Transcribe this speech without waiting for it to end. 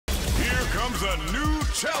comes a new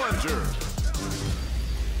challenger.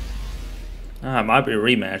 Ah, it might be a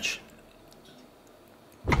rematch.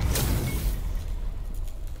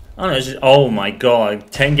 Oh, no, it's just, oh my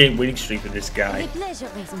god, 10-game winning streak with this guy.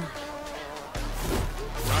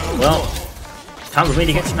 Well, time for me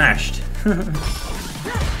to get smashed.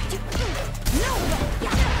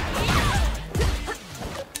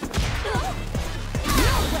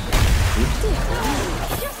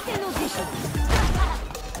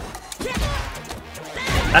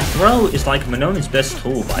 That throw is like Minone's best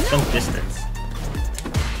tool by some distance.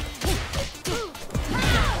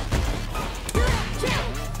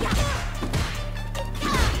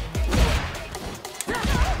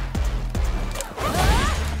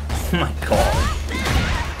 Oh my god.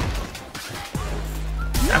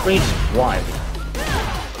 That range is wild.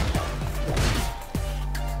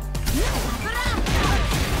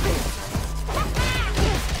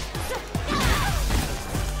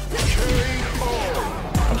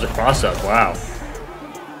 Comes a cross up, wow.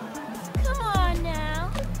 Come on now.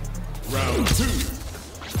 Round 2.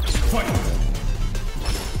 Fight.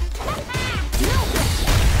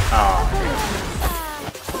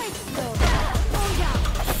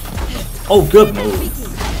 Oh, good move.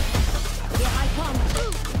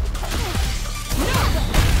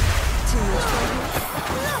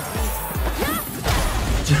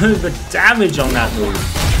 Dude, the damage on that move.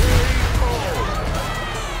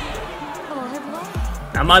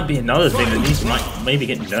 That might be another thing that these might maybe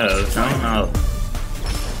get nerfed. I don't know.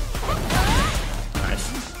 Nice.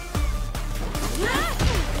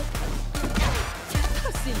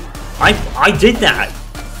 I did that.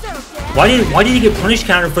 Why did he get punish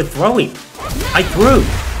counter for throwing? I threw.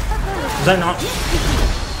 Was I not?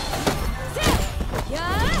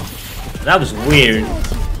 That was weird.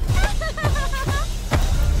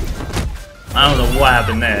 I don't know what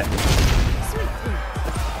happened there.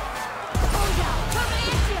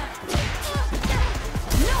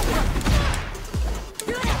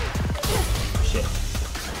 Shit.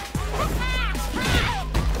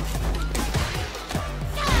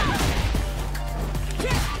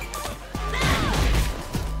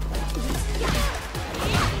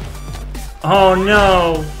 Oh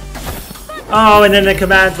no! Oh, and then the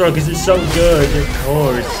command throw because it's so good, of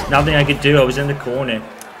course. Nothing I could do, I was in the corner.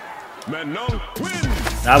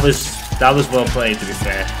 That was well played, to be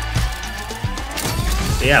fair.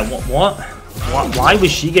 But yeah, what? Why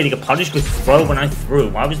was she getting a punish with throw when I threw?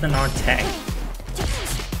 Why was there not a tech?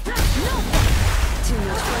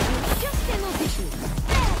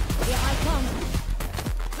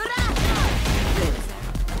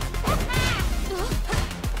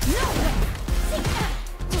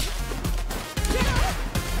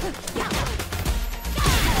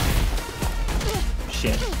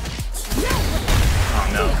 Shit. Oh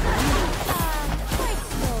no.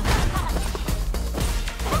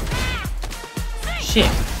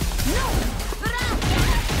 Shit.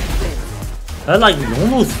 Her like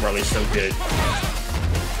normal throw is so good.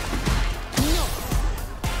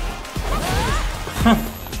 Huh.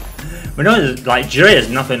 Minone, like Juri has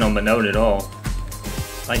nothing on Minone at all.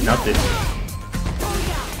 Like nothing.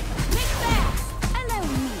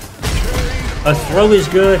 Her throw is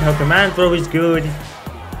good, her command throw is good,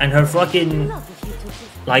 and her fucking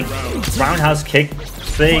like roundhouse kick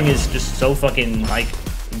thing is just so fucking like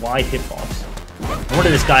wide hitbox. I wonder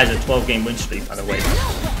this guy has a 12-game win streak, by the way.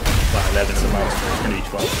 Well, 11 at the most. It's gonna be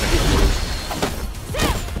 12.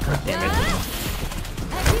 God damn it.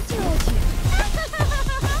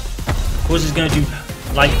 Of course, it's gonna do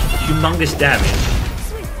like humongous damage.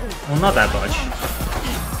 Well, not that much.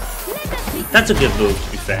 That's a good move,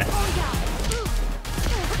 to be fair.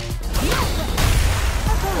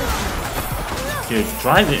 Dude,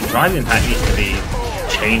 drive impact needs to be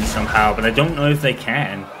changed somehow, but I don't know if they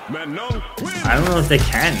can. I don't know if they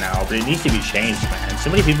can now, but it needs to be changed, man. So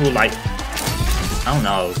many people like, I don't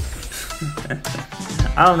know.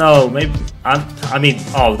 I don't know. Maybe I mean,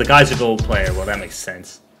 oh, the guy's a gold player. Well, that makes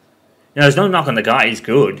sense. You know, there's no knock on the guy. He's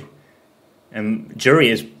good, and Juri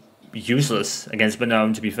is useless against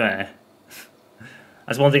Minone. To be fair,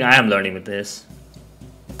 that's one thing I am learning with this.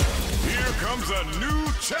 Here comes a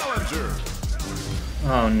new challenger.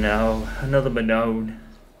 Oh no, another Minone.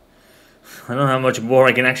 I don't know how much more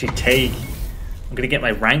I can actually take. I'm gonna get my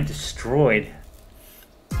rank destroyed.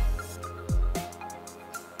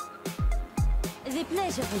 The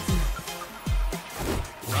pleasure is mine.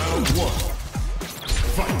 Round 1.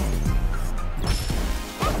 Fight.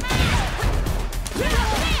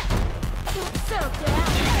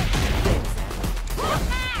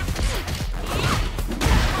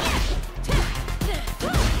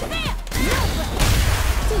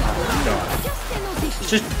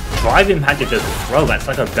 just drive impact to throw. That's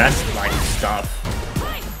like her best like stuff.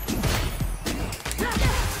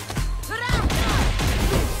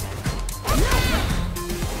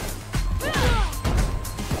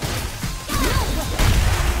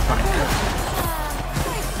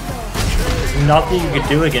 There's nothing you could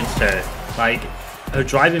do against her. Like, her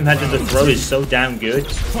drive impact of the throw is so damn good,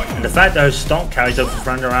 and the fact that her stomp carries over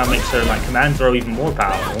front around makes her like command throw even more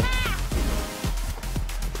powerful.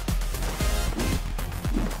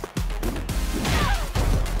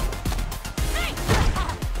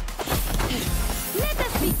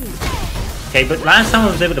 Okay, but last time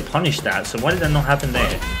I was able to punish that, so why did that not happen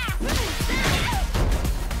there?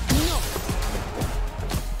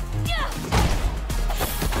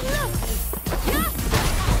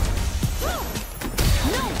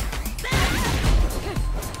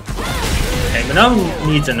 Manon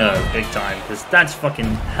needs a nerf big time, because that's fucking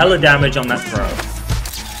hella damage on that throw.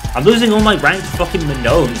 I'm losing all my ranked fucking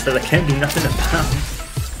Manones that I can't do nothing about.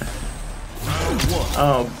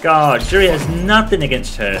 Oh god, Juri has nothing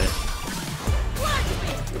against her.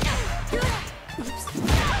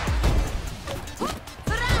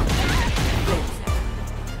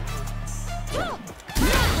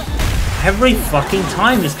 Every fucking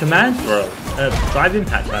time is command throw, drive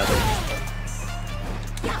impact rather.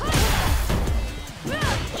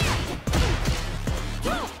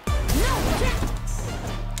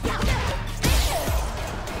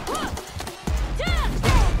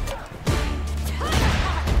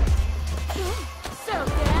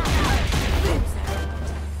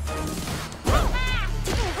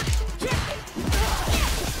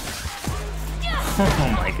 Oh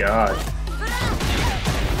my god.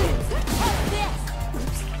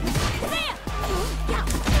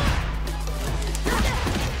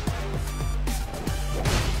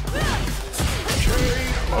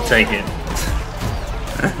 I'll take it.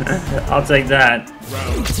 I'll take that.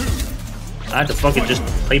 I had to fucking just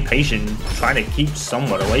play patient, try to keep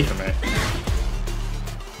somewhat away from it.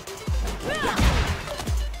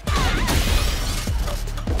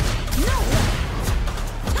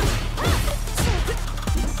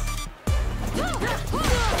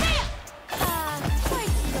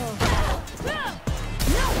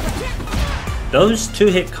 Those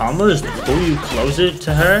 2-hit combos that pull you closer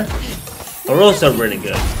to her are also really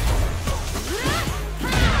good.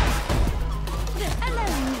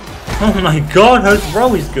 Oh my god, her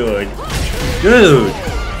throw is good!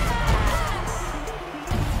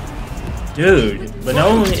 Dude,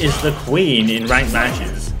 Manon is the queen in ranked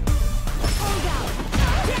matches.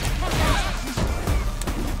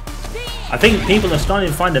 I think people are starting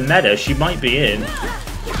to find the meta she might be in.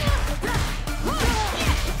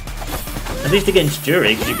 At least against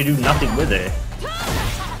Juri, because you can do nothing with it.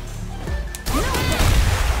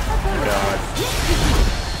 Oh god.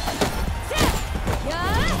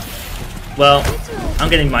 Well, I'm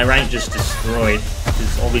getting my rank just destroyed,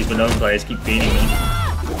 because all these Manon players keep beating me.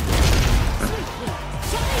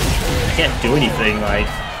 I can't do anything, like,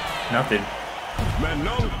 nothing.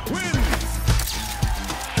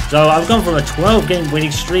 So I've gone from a 12-game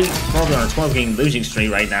winning streak, probably on a 12-game losing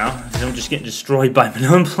streak right now, and I'm just getting destroyed by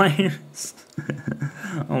Manon players.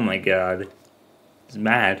 Oh my god. It's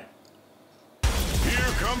mad.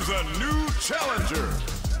 Here comes a new challenger.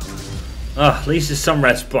 Oh, at least there's some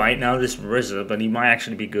respite now this RZA, but he might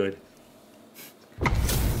actually be good.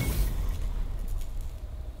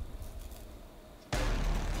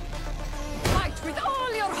 Fight with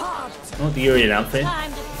all your heart. Oh, the Urian outfit.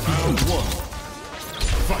 Time to Round 1.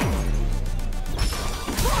 Fight.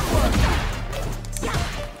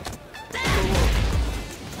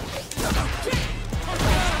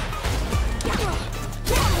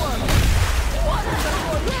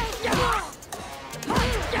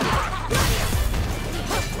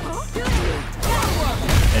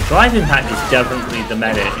 Drive impact is definitely the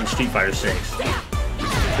meta in Street Fighter 6.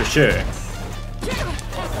 For sure.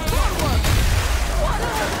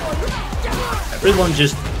 Everyone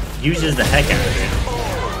just uses the heck out of it.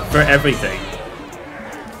 For everything.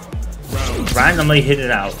 Just randomly hit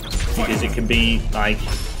it out. Because it can be like...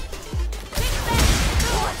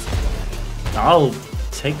 I'll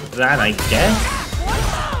take that, I guess?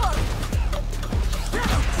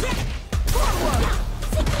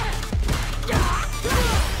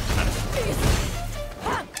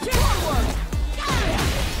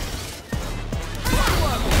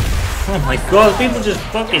 Oh my god, people just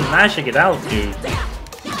fucking mashing it out, dude.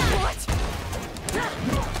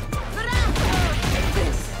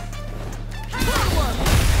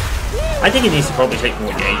 I think it needs to probably take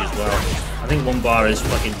more gauge as well. I think one bar is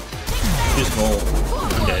fucking too small.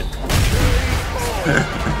 I'm dead.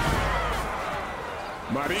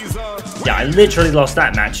 Yeah, I literally lost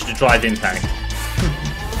that match to drive impact.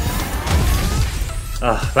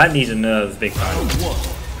 Ugh, that needs a nerve big time.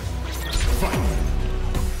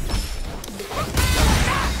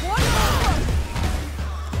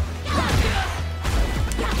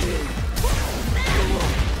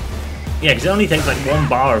 Yeah, because it only takes like 1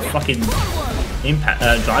 bar of fucking impact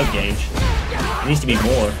drive gauge. It needs to be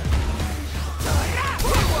more.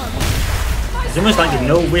 It's almost like there's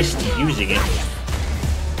no risk to using it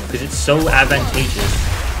because it's so advantageous.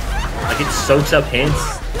 Like it soaks up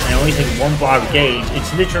hits and it only takes 1 bar of gauge.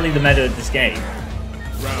 It's literally the meta of this game.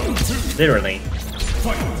 Literally.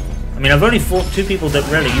 I mean, I've only fought 2 people that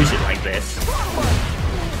really use it like this.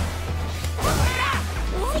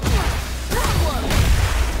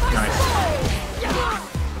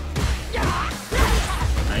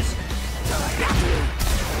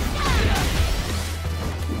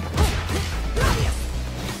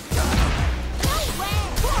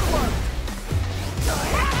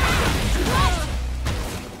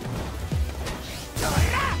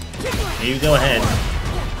 You go ahead.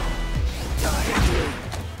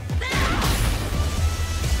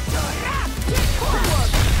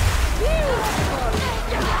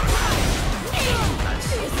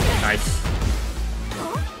 Nice.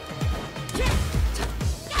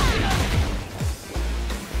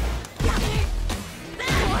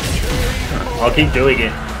 I'll keep doing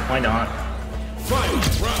it. Why not?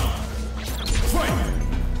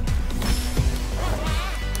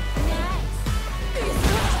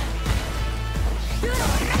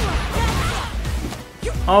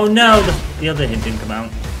 Oh no, the other hit didn't come out.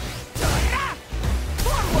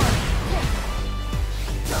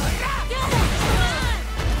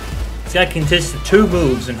 This guy consists of 2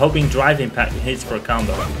 moves and hoping drive impact hits for a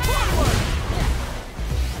combo.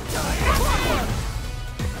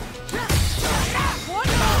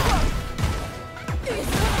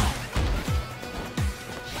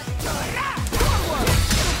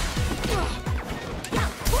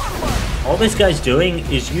 All this guy's doing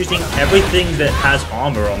is using everything that has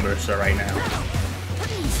armor on Mercer right now.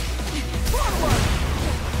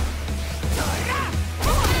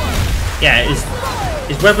 Yeah,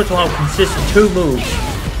 his repertoire consists of 2 moves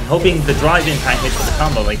and hoping the drive impact hits with a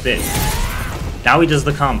combo like this. Now he does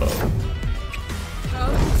the combo.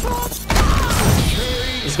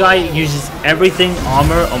 This guy uses everything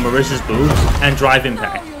armor on Marissa's boobs and drive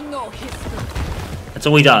impact. That's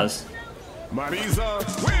all he does.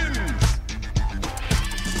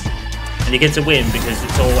 And he gets a win because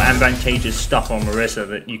it's all advantageous stuff on Marissa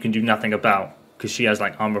that you can do nothing about because she has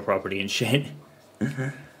like armor property and shit.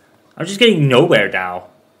 I'm just getting nowhere now.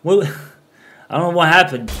 Well, I don't know what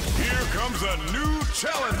happened. Here comes a new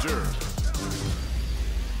challenger.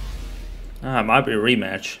 Ah, it might be a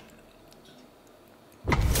rematch.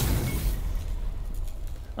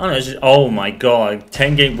 Oh no, it's just, oh my god,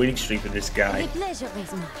 10-game winning streak with this guy.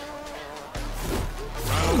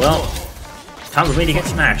 Well, time for me to get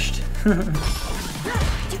smashed.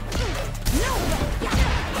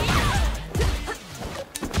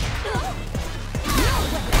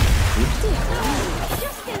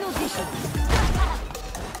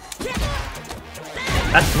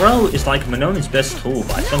 That throw is like Minona's best tool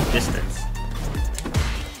by some distance.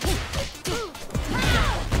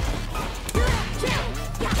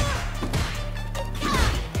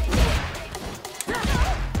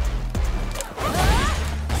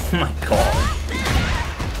 Oh my god.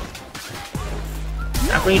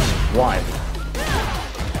 That range is wild.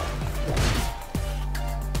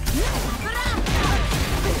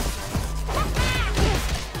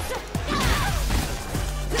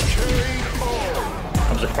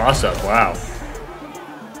 Comes a cross up, wow.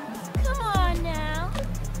 Come on now.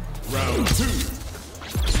 Round 2.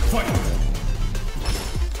 Fight.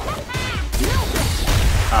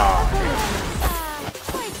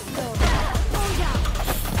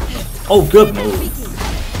 Oh, good move.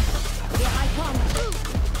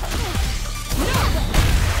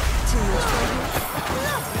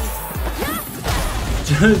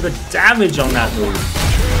 Dude, the damage on that move.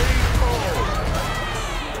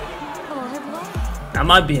 That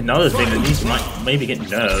might be another thing that these might maybe get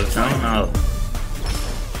nerfed. I don't know.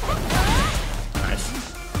 Nice.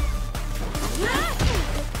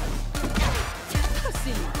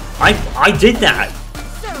 I did that.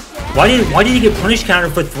 Why did he get punish counter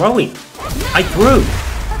for throwing? I threw.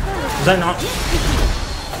 Was I not?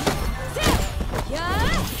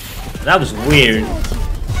 That was weird.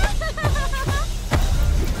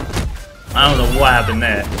 I don't know what happened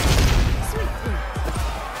there.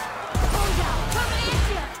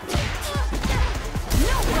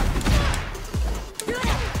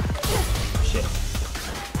 Shit.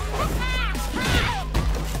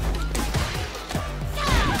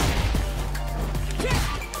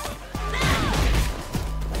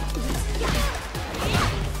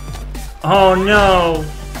 Oh no!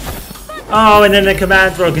 Oh, and then the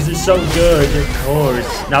command throw because it's so good. Of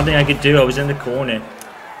course, nothing I could do. I was in the corner.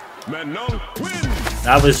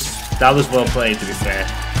 That was well played, to be fair.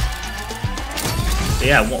 But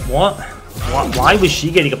yeah, what? Why was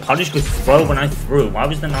she getting a punish with throw when I threw? Why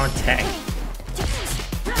was there not a tech?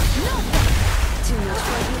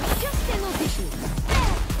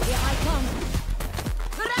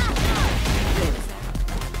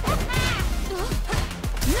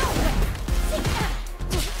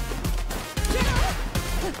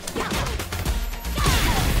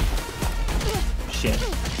 Shit.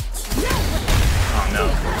 Oh no.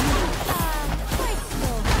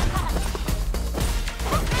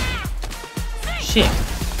 Shit.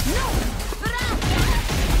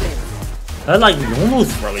 Her like normal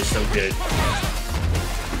throw is so good.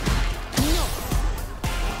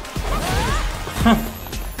 Huh.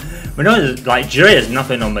 Minode, like Juri has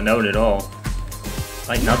nothing on Minode at all.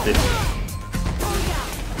 Like nothing.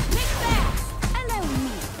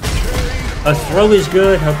 Her throw is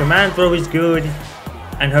good, her command throw is good,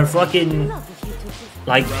 and her fucking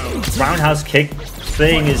like roundhouse kick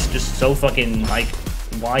thing is just so fucking like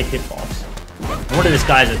wide hitbox. And one of this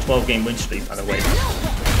guy has a 12-game win streak, by the way.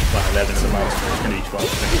 Well, 11 at the most. It's gonna be 12.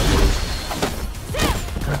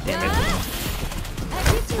 God damn it.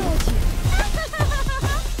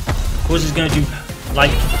 Of course, it's gonna do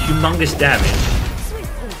like humongous damage.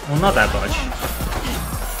 Well, not that much.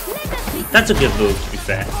 That's a good move, to be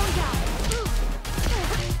fair.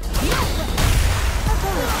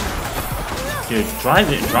 Dude, drive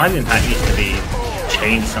impact needs to be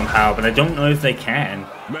changed somehow, but I don't know if they can.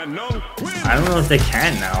 I don't know if they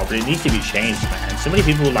can now, but it needs to be changed, man. So many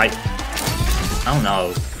people like, I don't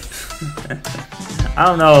know. I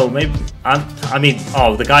don't know. Maybe I mean,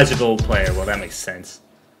 oh, the guy's a gold player. Well, that makes sense.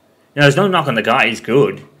 You know, there's no knock on the guy. He's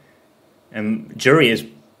good, and Juri is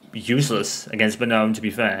useless against Benone. To be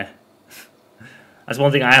fair, that's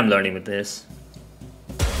one thing I am learning with this.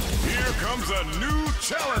 Here comes a new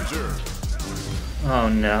challenger. Oh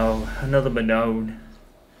no, another Benone.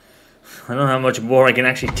 I don't know how much more I can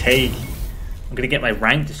actually take. I'm gonna get my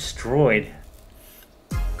rank destroyed.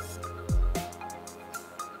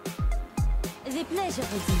 The pleasure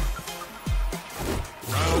is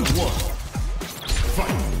Round 1.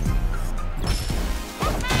 Fight.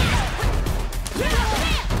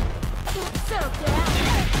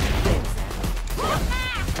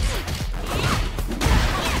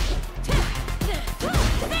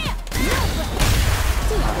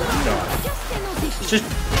 Just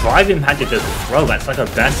drive impact into the throw. That's like her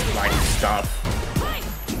best like stuff.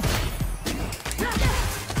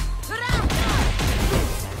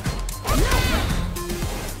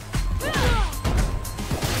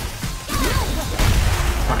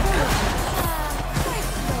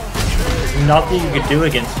 There's nothing you could do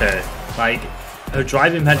against her. Like her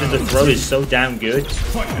drive impact into the throw is so damn good,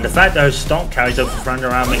 and the fact that her stomp carries over front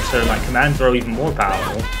around makes her like command throw even more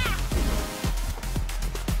powerful.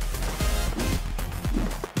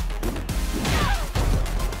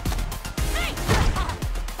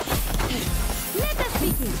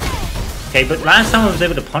 Okay, but last time I was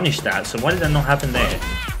able to punish that, so why did that not happen there?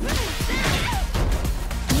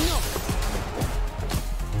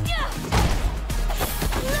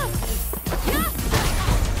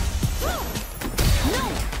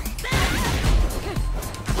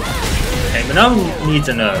 Okay, Minone needs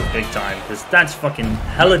a nerve big time, because that's fucking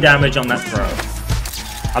hella damage on that throw.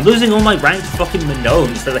 I'm losing all my ranked fucking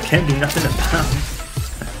Minones that I can't do nothing about.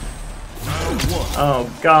 Oh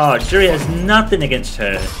god, Juri has nothing against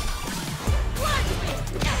her.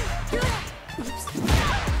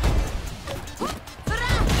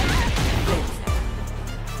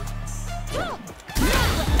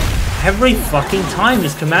 Every fucking time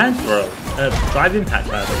this command throw, drive impact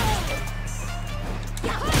rather.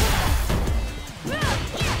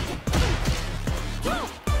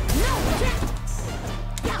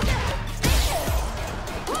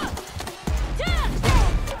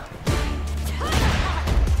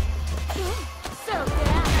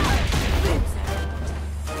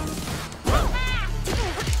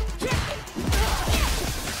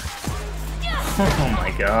 Oh my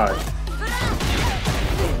god.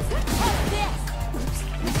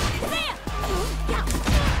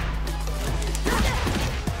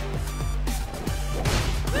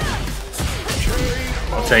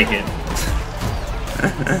 I'll take it.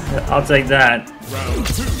 I'll take that.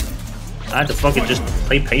 I had to fucking just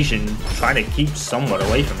play patient, try to keep somewhat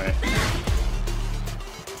away from it.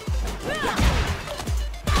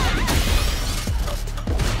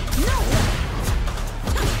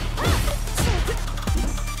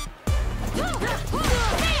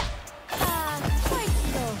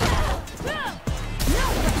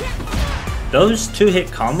 those 2-hit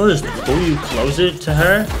combos that pull you closer to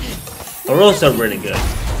her are also really good.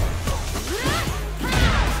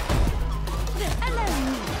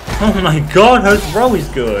 Oh my god, her throw is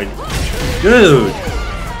good. Dude.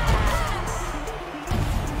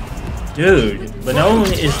 Dude,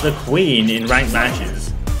 Manon is the queen in ranked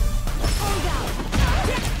matches.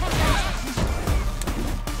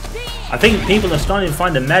 I think people are starting to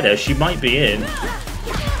find the meta she might be in.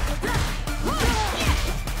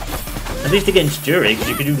 At least against Juri, because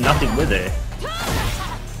you can do nothing with it.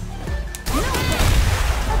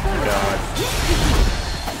 Oh god.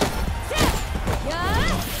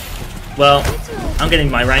 Well, I'm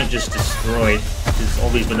getting my rank just destroyed, because all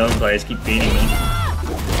these Manon players keep beating me.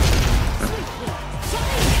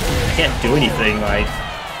 I can't do anything, like,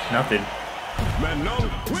 nothing.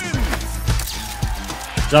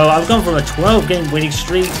 So I've gone from a 12-game winning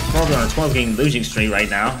streak, probably on a 12-game losing streak right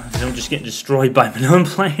now, and I'm just getting destroyed by Manon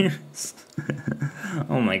players.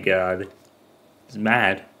 Oh my god. It's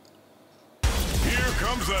mad. Here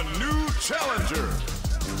comes a new challenger.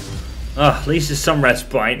 Oh, at least there's some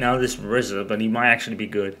respite now this RZA, but he might actually be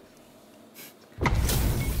good.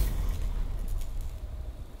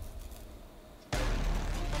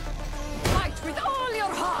 Fight with all your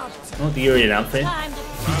heart. Oh, the Urian outfit. Time to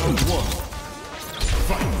Round 1.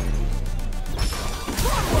 Fight.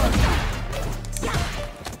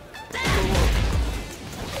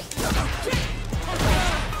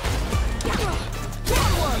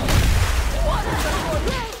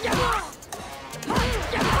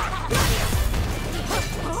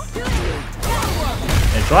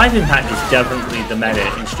 The drive impact is definitely the meta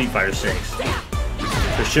in Street Fighter 6.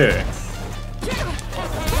 For sure.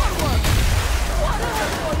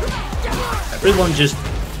 Everyone just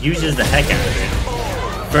uses the heck out of it.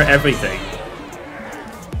 For everything.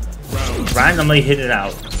 Just randomly hit it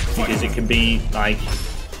out. Because it can be like...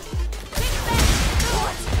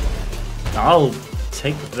 I'll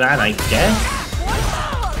take that, I guess.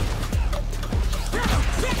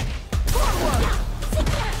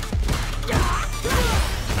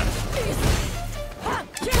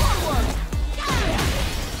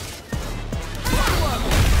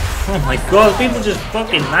 Oh my god, people just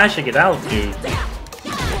fucking mashing it out, dude.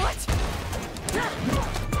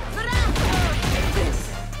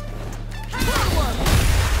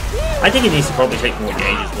 I think it needs to probably take more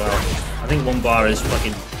gauge as well. I think 1 bar is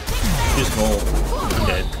fucking too small. I'm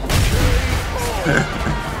dead.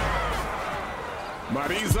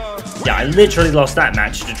 Yeah, I literally lost that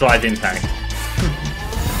match to drive impact.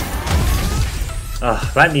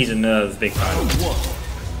 Ugh, that needs a nerve big time.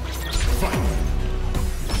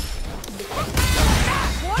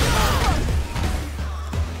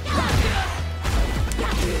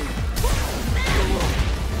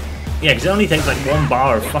 Yeah, because it only takes like 1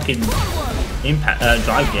 bar of fucking impact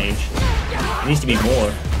drive gauge. It needs to be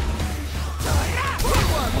more.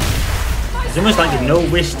 It's almost like there's no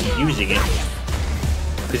risk to using it.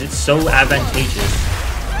 Because it's so advantageous.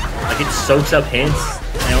 Like it soaks up hits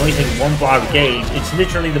and only takes 1 bar of gauge. It's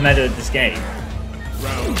literally the meta of this game.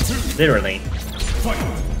 Literally.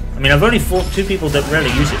 I mean, I've only fought 2 people that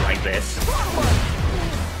really use it like this.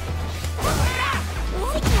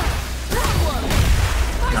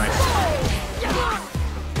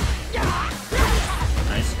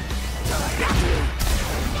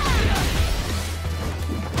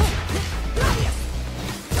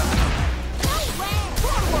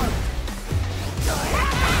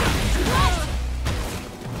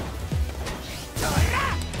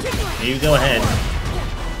 You go ahead.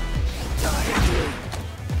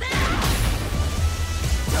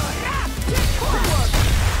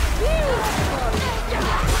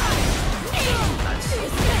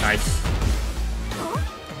 Nice.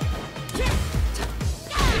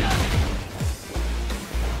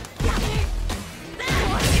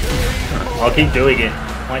 I'll keep doing it.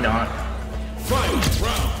 Why not?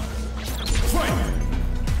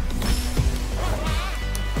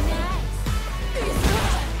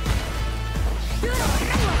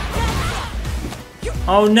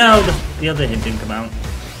 Oh no, the other hit didn't come out.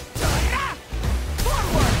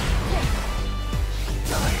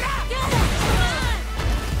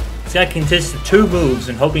 This guy consists of 2 moves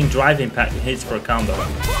and hoping drive impact hits for a combo.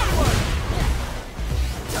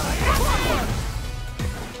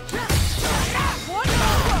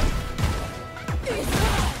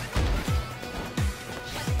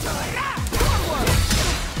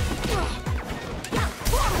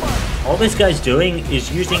 All this guy's doing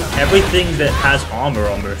is using everything that has armor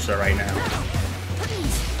on Mercer right now.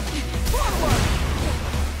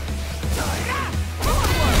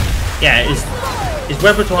 Yeah, his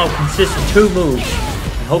repertoire consists of 2 moves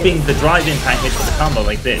and hoping the drive impact hits with a combo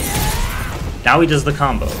like this. Now he does the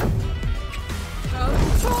combo.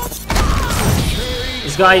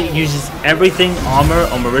 This guy uses everything armor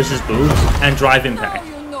on Marissa's boobs and drive impact.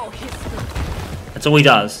 That's all he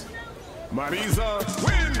does. Marisa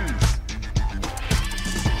wins.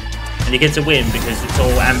 And he gets a win because it's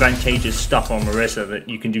all advantageous stuff on Marissa that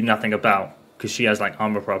you can do nothing about. Because she has like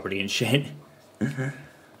armor property and shit.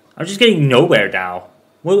 I'm just getting nowhere now.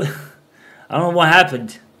 Well, I don't know what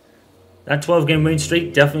happened. That 12-game win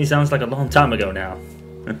streak definitely sounds like a long time ago now.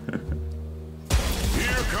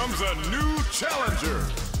 Here comes a new challenger.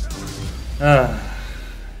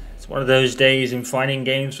 It's one of those days in fighting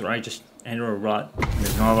games where I just enter a rut.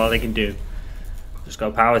 There's not a lot I can do. Just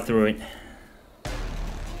gotta power through it. I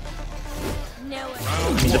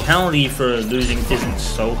mean, the penalty for losing isn't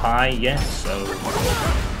so high yet, so...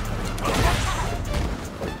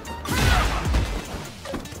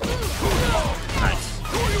 Nice.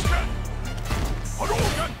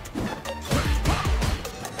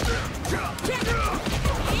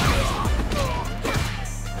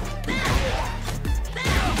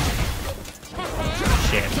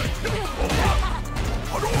 Shit.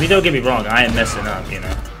 I mean, don't get me wrong, I am messing up, you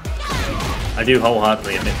know. I do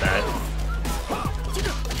wholeheartedly admit that.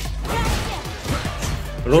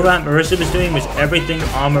 But all that Marissa was doing was everything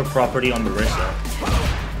armor property on Marissa.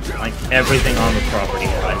 Like, everything armor property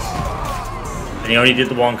was. And he only did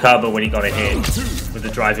the one cover when he got a hit with the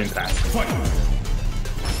drive impact.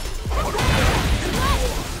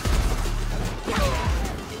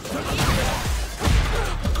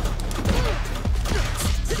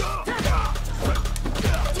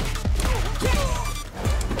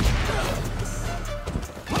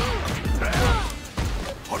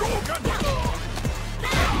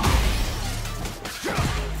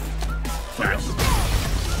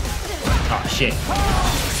 Oh shit.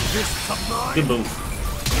 Good move.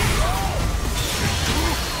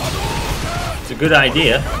 It's a good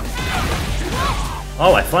idea.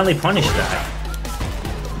 Oh, I finally punished that.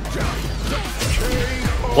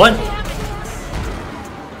 What?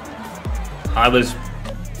 I was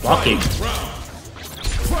blocking.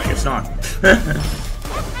 Guess not.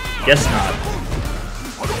 Guess not.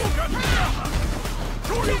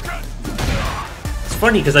 It's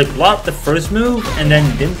funny because I blocked the first move and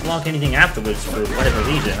then didn't block anything afterwards for whatever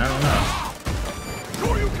reason. I don't know.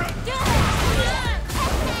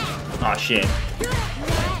 Oh shit.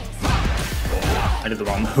 I did the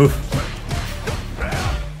wrong move.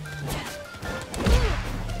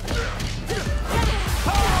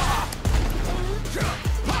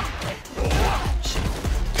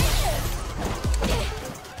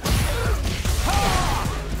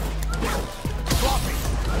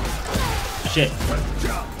 Shit.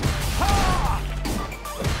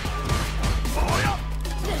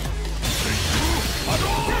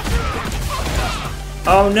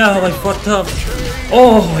 Oh no, I fucked up.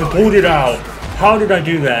 Oh, I pulled it out. How did I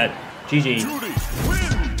do that? GG.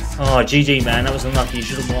 Oh, GG, man. That was unlucky. You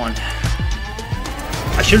should have won.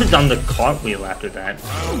 I should have done the cartwheel after that.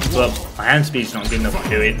 But my hand speed's not good enough to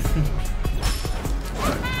do it.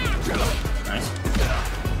 Nice.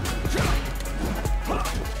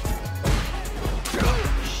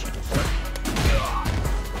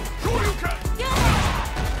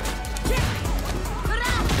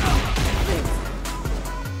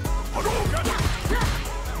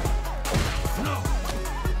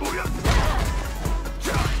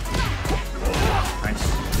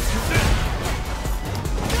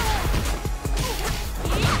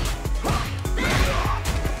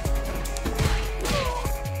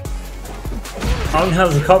 How the hell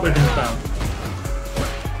is the copper been found?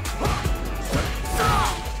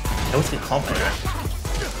 Hey, what's the copper?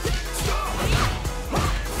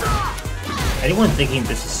 Anyone thinking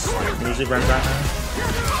this is music right now?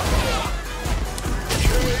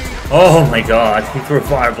 Oh my god, he threw a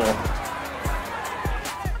fireball.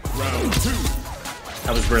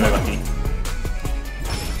 That was really lucky.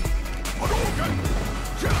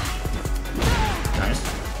 Nice.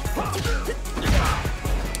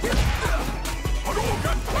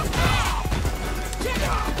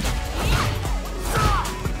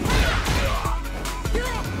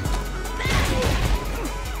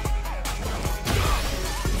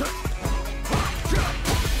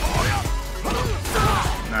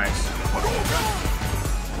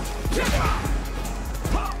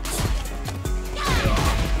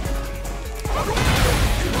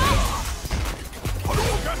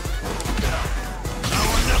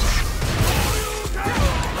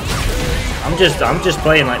 I'm just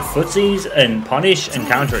playing like footsies and punish and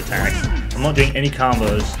counterattack. I'm not doing any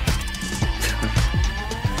combos.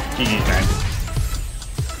 GG's, man.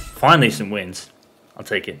 Finally some wins. I'll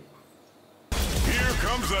take it. Here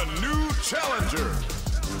comes a new challenger.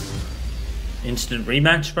 Instant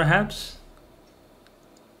rematch, perhaps?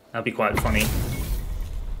 That'd be quite funny.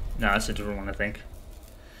 No, that's a different one, I think.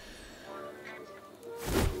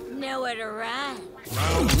 Nowhere to run.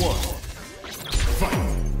 Round 1.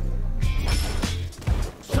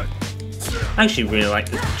 Fight. I actually really like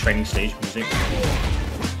the training stage music.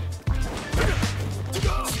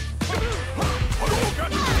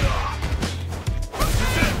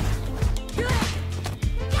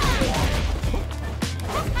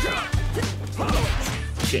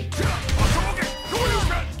 Shit.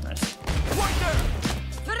 Nice.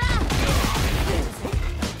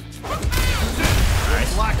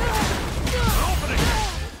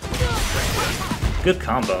 Good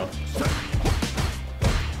combo.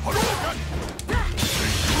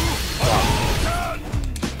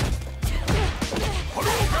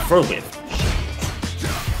 Throw whip.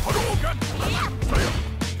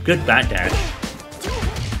 Good back dash.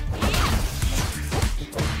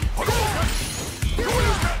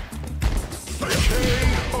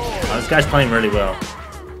 Oh, this guy's playing really well.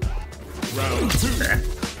 Round 2. Okay.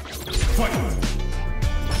 Fight.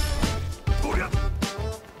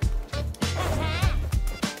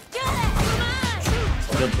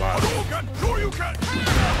 Good block.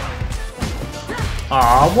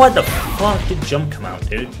 Aw, what the fuck did jump come out,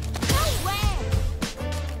 dude?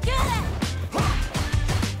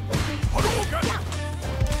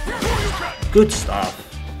 Good stuff.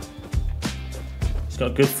 He's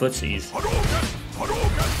got good footsies.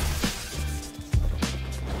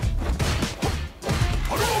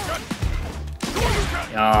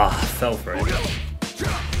 Ah, fell for it.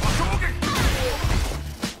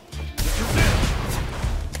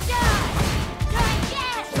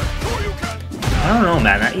 I don't know,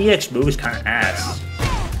 man. That EX move is kind of ass.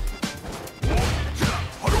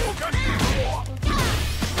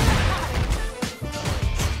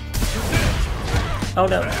 Oh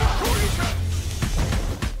no.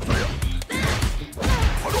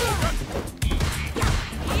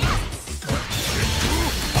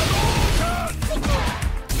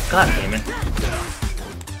 God damn it.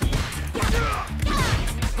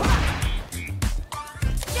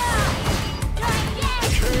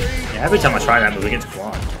 Yeah, every time I try that move, it gets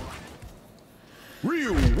blocked.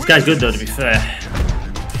 This guy's good though, to be fair.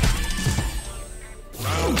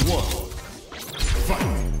 Round 1.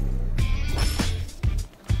 Fight.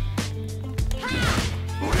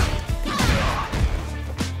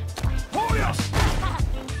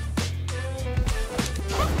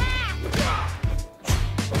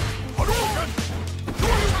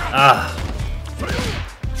 Ah.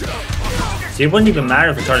 See, it wouldn't even matter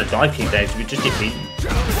if we tried to dive kick there, because we'd just get beaten.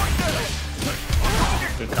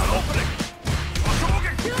 Good combo.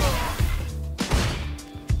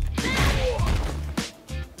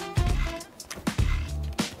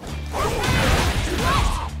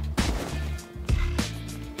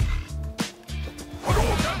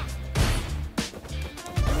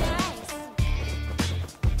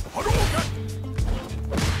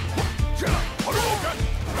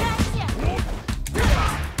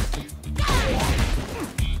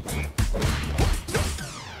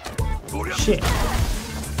 Shit.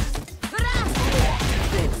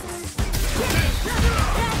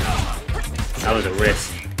 That was a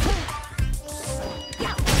risk.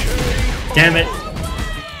 Damn it.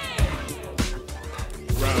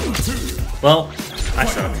 Round 2. Well, I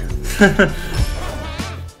suck.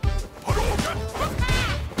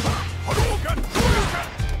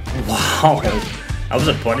 Wow. That was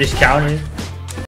a punish counter.